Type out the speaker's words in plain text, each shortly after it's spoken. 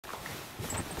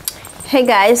Hey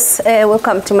guys,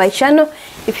 welcome to my channel.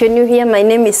 If you're new here, my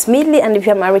name is Millie, and if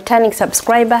you're my returning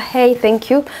subscriber, hey, thank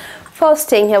you for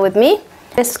staying here with me.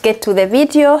 Let's get to the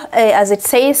video. As it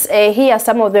says, here are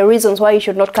some of the reasons why you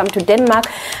should not come to Denmark.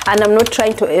 And I'm not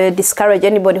trying to discourage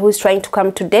anybody who's trying to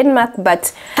come to Denmark,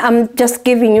 but I'm just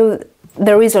giving you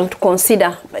the reason to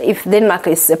consider if Denmark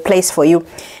is a place for you.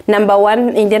 Number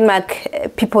one, in Denmark,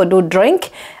 people do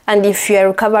drink, and if you're a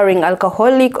recovering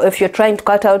alcoholic, or if you're trying to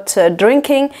cut out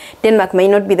drinking, Denmark may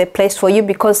not be the place for you,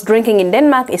 because drinking in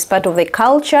Denmark is part of the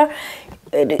culture.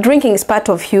 Drinking is part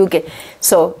of hygge.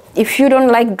 So if you don't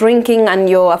like drinking and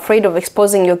you're afraid of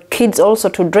exposing your kids also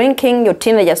to drinking, your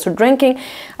teenagers to drinking,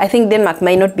 I think Denmark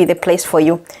may not be the place for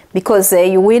you, because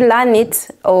you will learn it,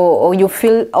 or you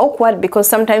feel awkward, because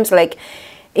sometimes, like,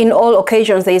 in all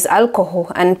occasions there is alcohol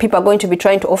and people are going to be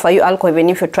trying to offer you alcohol even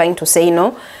if you're trying to say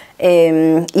no.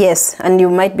 Yes, and you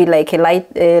might be like a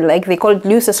light, like they call it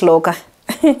lusesloker.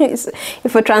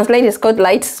 If you translate, it's called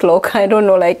light sloke. I don't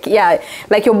know, like, yeah,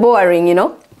 like you're boring, you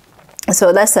know.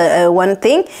 So that's one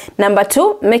thing. Number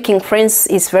two, making friends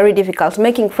is very difficult.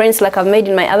 Making friends, like I've made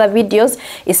in my other videos,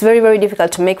 is very, very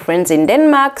difficult to make friends in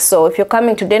Denmark. So if you're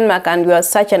coming to Denmark and you are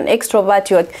such an extrovert,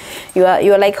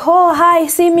 you're like, oh, hi,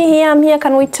 see me here, I'm here,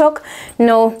 can we talk?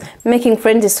 No, making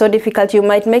friends is so difficult. You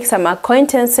might make some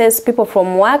acquaintances, people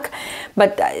from work,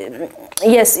 but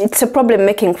yes, it's a problem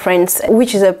making friends,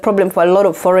 which is a problem for a lot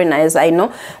of foreigners. I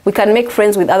know we can make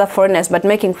friends with other foreigners, but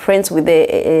making friends with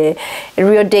a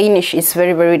real Danish is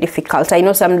very, very difficult. I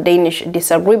know some Danish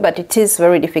disagree, but it is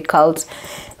very difficult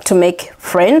to make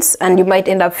friends, and you might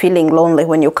end up feeling lonely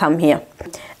when you come here.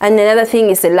 And another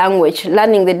thing is the language.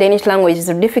 Learning the Danish language is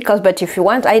difficult, but if you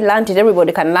want, I learned it,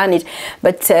 everybody can learn it.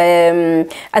 But I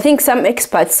think some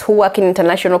experts who work in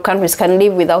international countries can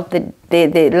live without the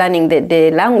learning the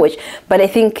language. But I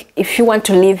think if you want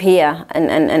to live here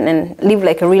and live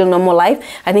like a real normal life,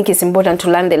 I think it's important to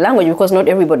learn the language, because not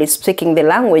everybody is speaking the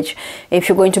language. If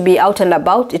you're going to be out and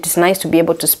about, it is nice to be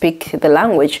able to speak the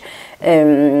language.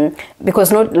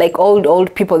 Because not like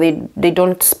old people, they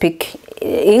don't speak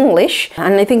English,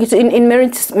 and I think it's in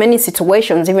many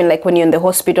situations, even like when you're in the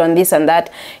hospital and this and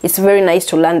that, it's very nice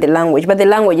to learn the language. But the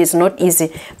language is not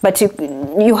easy. But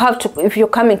you have to, if you're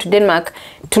coming to Denmark,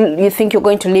 you think you're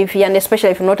going to live here, and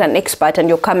especially if you're not an expert and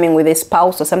you're coming with a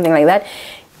spouse or something like that,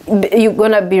 you're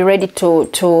gonna be ready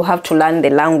to have to learn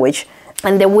the language.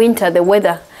 And the winter, the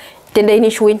weather, the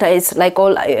Danish winter is like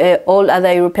all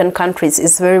other European countries,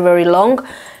 is very, very long.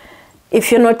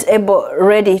 If you're not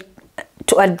ready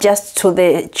to adjust to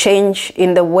the change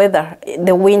in the weather,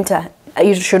 the winter,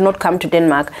 you should not come to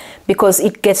Denmark, because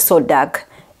it gets so dark,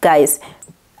 guys.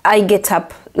 I get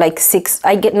up like 6.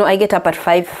 I get up at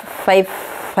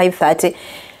 5:30,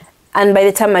 and by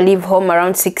the time I leave home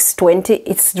around 6:20,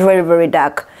 it's very, very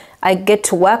dark. I get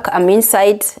to work. I'm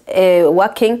inside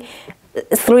working.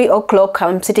 3 o'clock,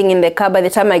 I'm sitting in the car. By the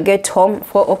time I get home,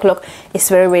 4 o'clock, it's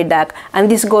very, very dark. And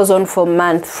this goes on for a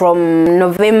month, from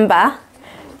November,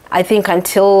 I think,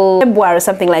 until February or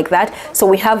something like that. So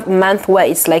we have a month where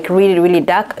it's like really, really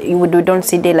dark. We don't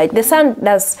see daylight. The sun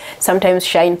does sometimes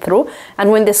shine through,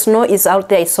 and when the snow is out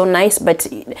there, it's so nice. But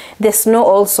the snow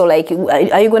also, like,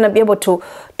 are you going to be able to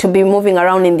be moving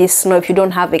around in this snow? If you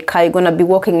don't have a car, you're going to be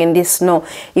walking in this snow.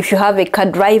 If you have a car,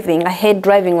 driving, I hate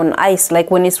driving on ice.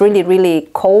 Like when it's really, really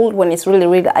cold, when it's really,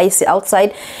 really icy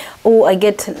outside, oh, I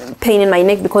get pain in my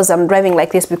neck because I'm driving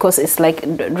like this, because it's like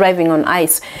driving on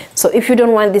ice. So if you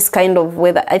don't want this kind of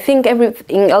weather, I think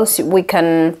everything else we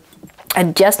can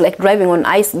adjust, like driving on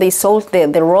ice. They salt the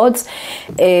roads,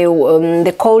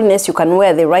 the coldness, you can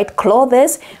wear the right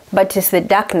clothes, but it's the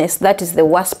darkness that is the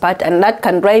worst part, and that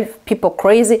can drive people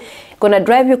crazy. Gonna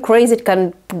drive you crazy. It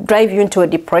can drive you into a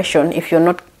depression if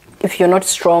you're not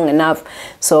strong enough.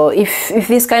 So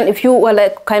if you are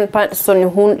like kind of person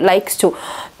who likes to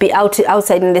be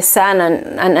outside in the sun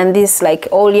and this like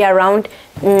all year round,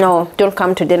 no, don't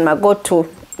come to Denmark. Go to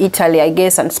Italy, I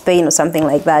guess, and Spain or something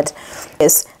like that.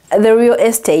 Yes. The real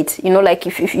estate, you know, like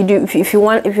if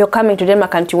you're coming to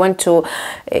Denmark and you want to,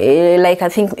 like, I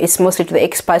think it's mostly to the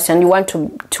expats, and you want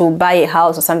to buy a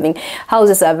house or something.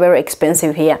 Houses are very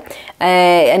expensive here,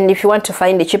 and if you want to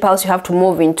find a cheap house, you have to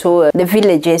move into the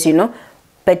villages, you know.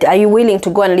 But are you willing to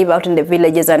go and live out in the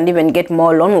villages and even get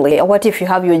more lonely? What if you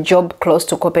have your job close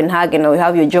to Copenhagen, or you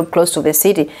have your job close to the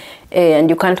city, and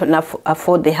you can't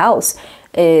afford the house?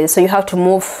 So you have to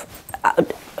move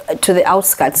to the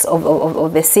outskirts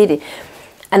of the city.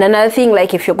 And another thing,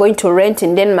 like if you're going to rent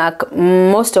in Denmark,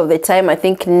 most of the time, I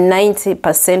think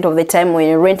 90% of the time when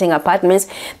you're renting apartments,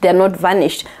 they're not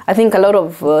furnished. I think a lot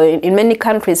of, in many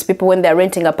countries, people when they're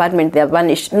renting apartments, they're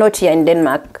furnished. Not here in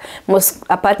Denmark. Most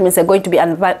apartments are going to be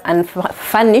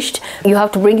unfurnished. You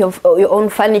have to bring your own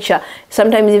furniture,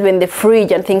 sometimes even the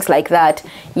fridge and things like that.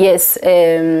 Yes,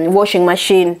 washing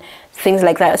machine, things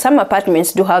like that. Some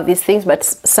apartments do have these things, but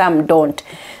some don't.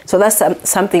 So that's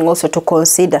something also to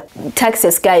consider.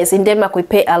 Taxes, guys. In Denmark, we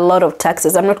pay a lot of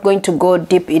taxes. I'm not going to go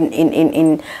deep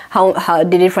in how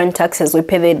the different taxes we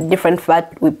pay, the different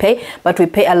VAT we pay, but we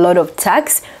pay a lot of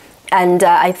tax. And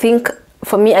I think,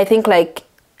 for me, I think like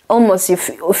almost you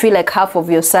feel like half of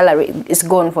your salary is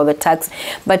gone for the tax.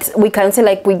 But we can say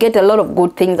like we get a lot of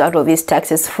good things out of these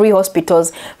taxes. Free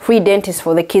hospitals, free dentists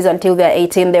for the kids until they're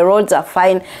 18. The roads are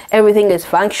fine. Everything is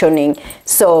functioning.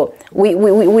 So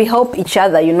we help each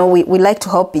other, you know. We like to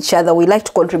help each other. We like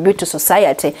to contribute to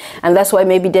society. And that's why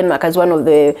maybe Denmark is one of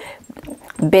the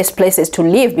best places to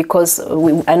live, because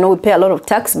I know we pay a lot of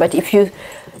tax, but if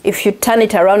you turn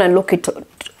it around and look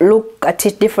at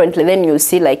it differently, then you'll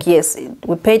see like, yes,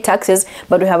 we pay taxes,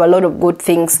 but we have a lot of good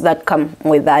things that come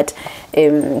with that.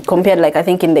 Compared, like I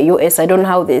think in the US, I don't know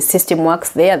how the system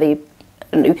works there.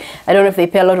 I don't know if they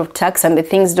pay a lot of tax and the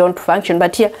things don't function,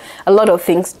 but here a lot of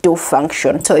things do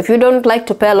function. So if you don't like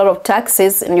to pay a lot of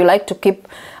taxes and you like to keep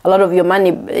a lot of your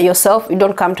money yourself, you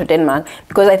don't come to Denmark,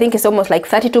 because I think it's almost like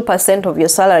 32% of your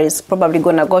salary is probably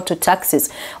gonna go to taxes.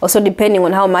 Also depending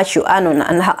on how much you earn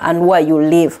and where you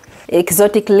live.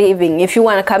 Exotic living. If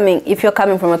you're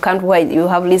coming from a country where you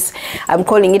have this, I'm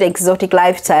calling it exotic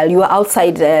lifestyle. You are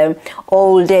outside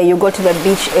all day. You go to the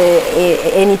beach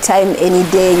anytime, any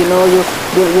day. You know,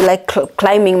 you like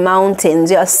climbing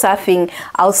mountains. You are surfing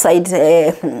outside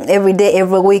every day,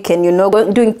 every weekend. You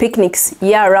know, doing picnics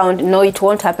year round. No, it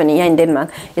won't happen here in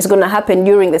Denmark. It's gonna happen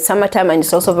during the summertime, and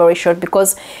it's also very short,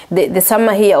 because the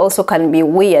summer here also can be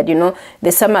weird. You know,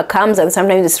 the summer comes and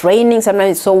sometimes it's raining,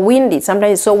 sometimes it's so windy.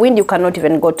 Sometimes it's so windy you cannot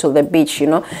even go to the beach, you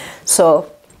know. So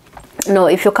no,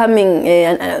 if you're coming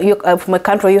from a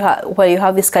country where you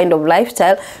have this kind of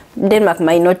lifestyle, Denmark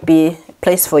might not be a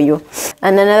place for you.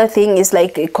 And another thing is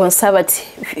like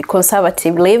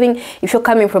conservative living. If you're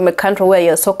coming from a country where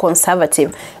you're so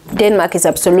conservative, Denmark is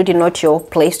absolutely not your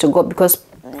place to go, because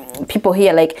people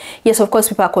here, like, yes, of course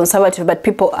people are conservative, but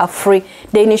people are free.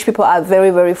 Danish people are very,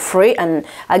 very free. And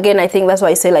again, I think that's why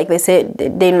I say, like they say,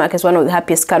 Denmark is one of the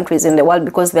happiest countries in the world,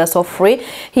 because they're so free.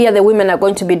 Here the women are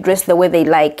going to be dressed the way they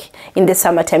like in the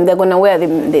summertime. They're going to wear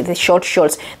the short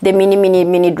shorts, the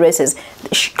mini dresses,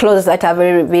 clothes that are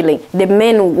very revealing. The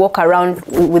men walk around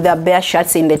with their bare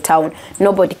shirts in the town.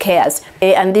 Nobody cares.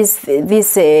 And this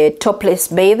topless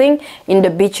bathing in the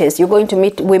beaches, you're going to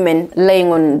meet women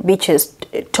laying on beaches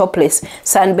topless,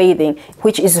 sunbathing,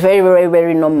 which is very, very,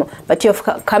 very normal. But you're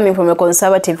coming from a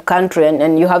conservative country,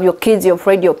 and you have your kids, you're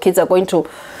afraid your kids are going to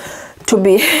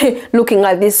be looking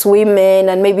at these women,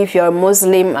 and maybe if you're a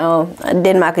Muslim,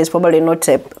 Denmark is probably not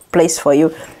a place for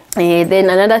you. Then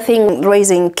another thing,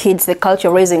 raising kids, the culture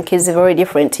of raising kids is very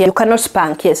different. You cannot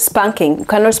spank. Yes, spanking. You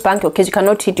cannot spank your kids. You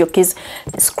cannot hit your kids,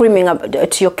 screaming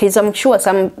at your kids. I'm sure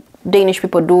some Danish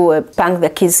people do spank the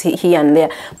kids here and there,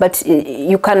 but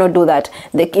you cannot do that.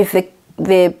 If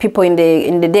the people in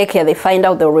the daycare, they find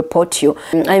out, they'll report you,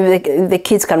 and the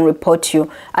kids can report you,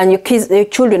 and the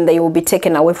children, they will be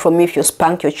taken away from you if you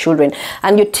spank your children.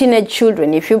 And your teenage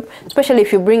children, especially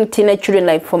if you bring teenage children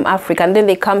like from Africa, and then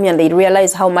they come here and they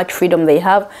realize how much freedom they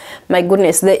have, my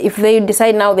goodness, if they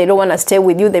decide now they don't want to stay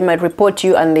with you, they might report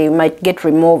you and they might get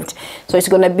removed. So it's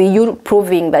going to be you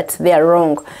proving that they are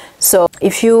wrong. So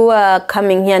if you are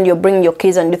coming here and you're bringing your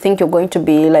kids and you think you're going to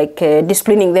be like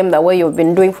disciplining them the way you've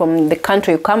been doing from the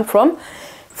country you come from,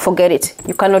 forget it.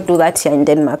 You cannot do that here in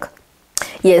Denmark.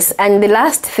 Yes, and the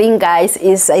last thing, guys,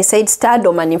 is I said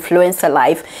stardom and influencer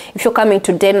life. If you're coming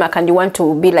to Denmark and you want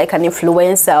to be like an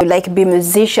influencer, you like be a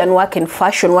musician, work in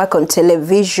fashion, work on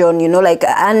television, you know, like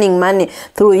earning money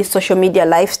through his social media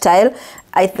lifestyle,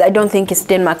 I don't think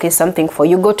Denmark is something for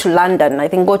you. Go to London, I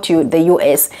think go to the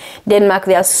US. Denmark,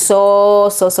 they are so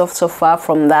far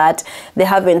from that. They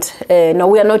haven't, no,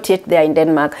 we are not yet there in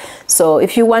Denmark. So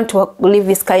if you want to live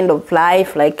this kind of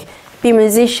life, like be a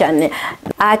musician,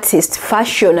 artist,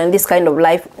 fashion, and this kind of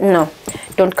life, no,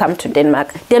 don't come to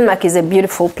Denmark. Denmark is a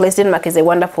beautiful place. Denmark is a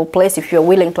wonderful place if you're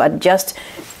willing to adjust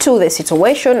to the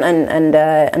situation and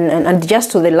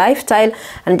adjust to the lifestyle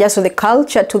and adjust to the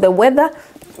culture, to the weather.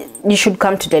 You should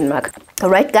come to Denmark. All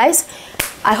right, guys,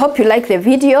 I hope you like the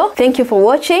video. Thank you for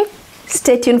watching.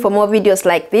 Stay tuned for more videos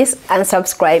like this and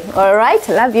subscribe. All right,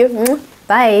 love you.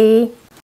 Bye.